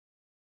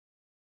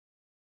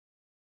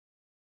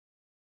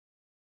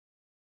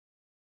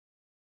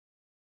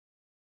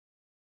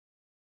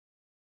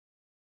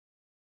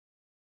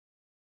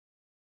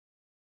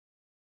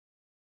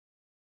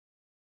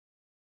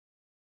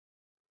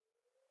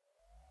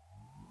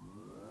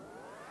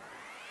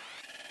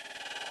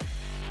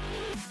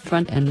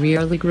front and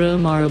rear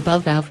legroom are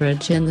above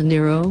average in the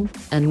Niro,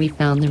 and we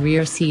found the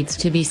rear seats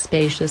to be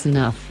spacious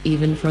enough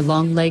even for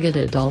long-legged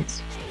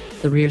adults.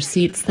 The rear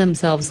seats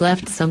themselves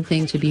left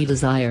something to be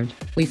desired.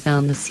 We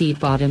found the seat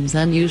bottoms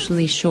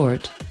unusually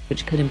short,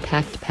 which could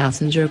impact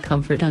passenger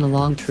comfort on a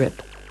long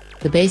trip.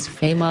 The base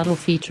F model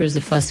features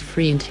a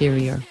fuss-free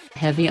interior,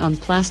 heavy on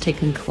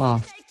plastic and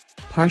cloth.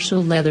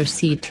 Partial leather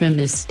seat trim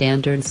is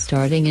standard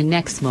starting in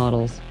X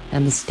models,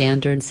 and the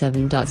standard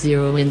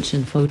 7.0-inch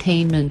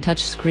infotainment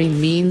touchscreen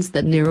means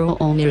that Niro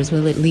owners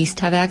will at least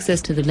have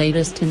access to the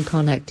latest in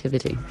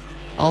connectivity.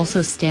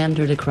 Also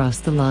standard across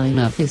the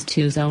lineup is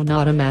 2-zone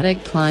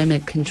automatic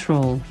climate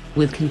control,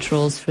 with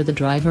controls for the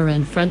driver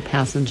and front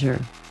passenger.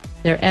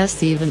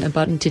 There's even a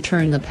button to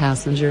turn the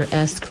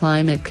passenger's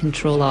climate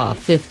control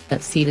off if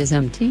that seat is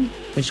empty,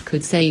 which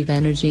could save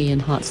energy in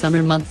hot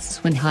summer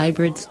months when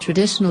hybrids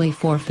traditionally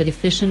forfeit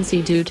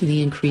efficiency due to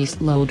the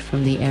increased load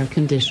from the air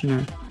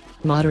conditioner.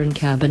 Modern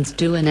cabins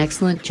do an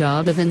excellent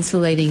job of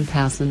insulating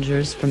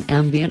passengers from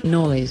ambient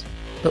noise,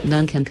 but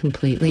none can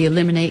completely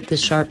eliminate the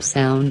sharp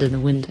sound of the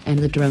wind and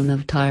the drone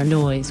of tire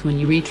noise when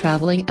you're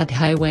traveling at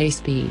highway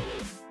speed.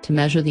 To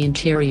measure the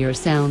interior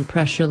sound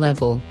pressure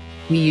level,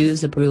 we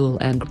use a Brule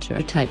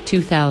Type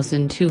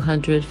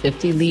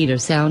 2250-liter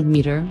sound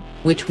meter,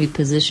 which we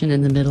position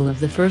in the middle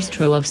of the first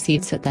row of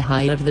seats at the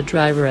height of the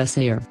driver's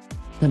ear.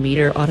 The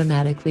meter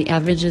automatically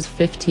averages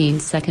 15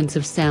 seconds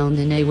of sound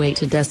in a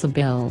to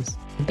decibels,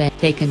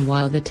 taken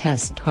while the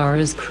test car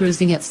is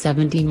cruising at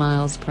 70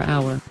 miles per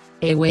hour.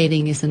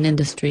 A-weighting is an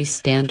industry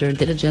standard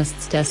that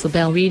adjusts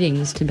decibel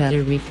readings to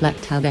better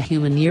reflect how the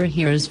human ear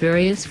hears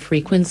various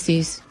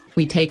frequencies.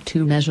 We take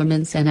two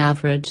measurements and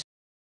average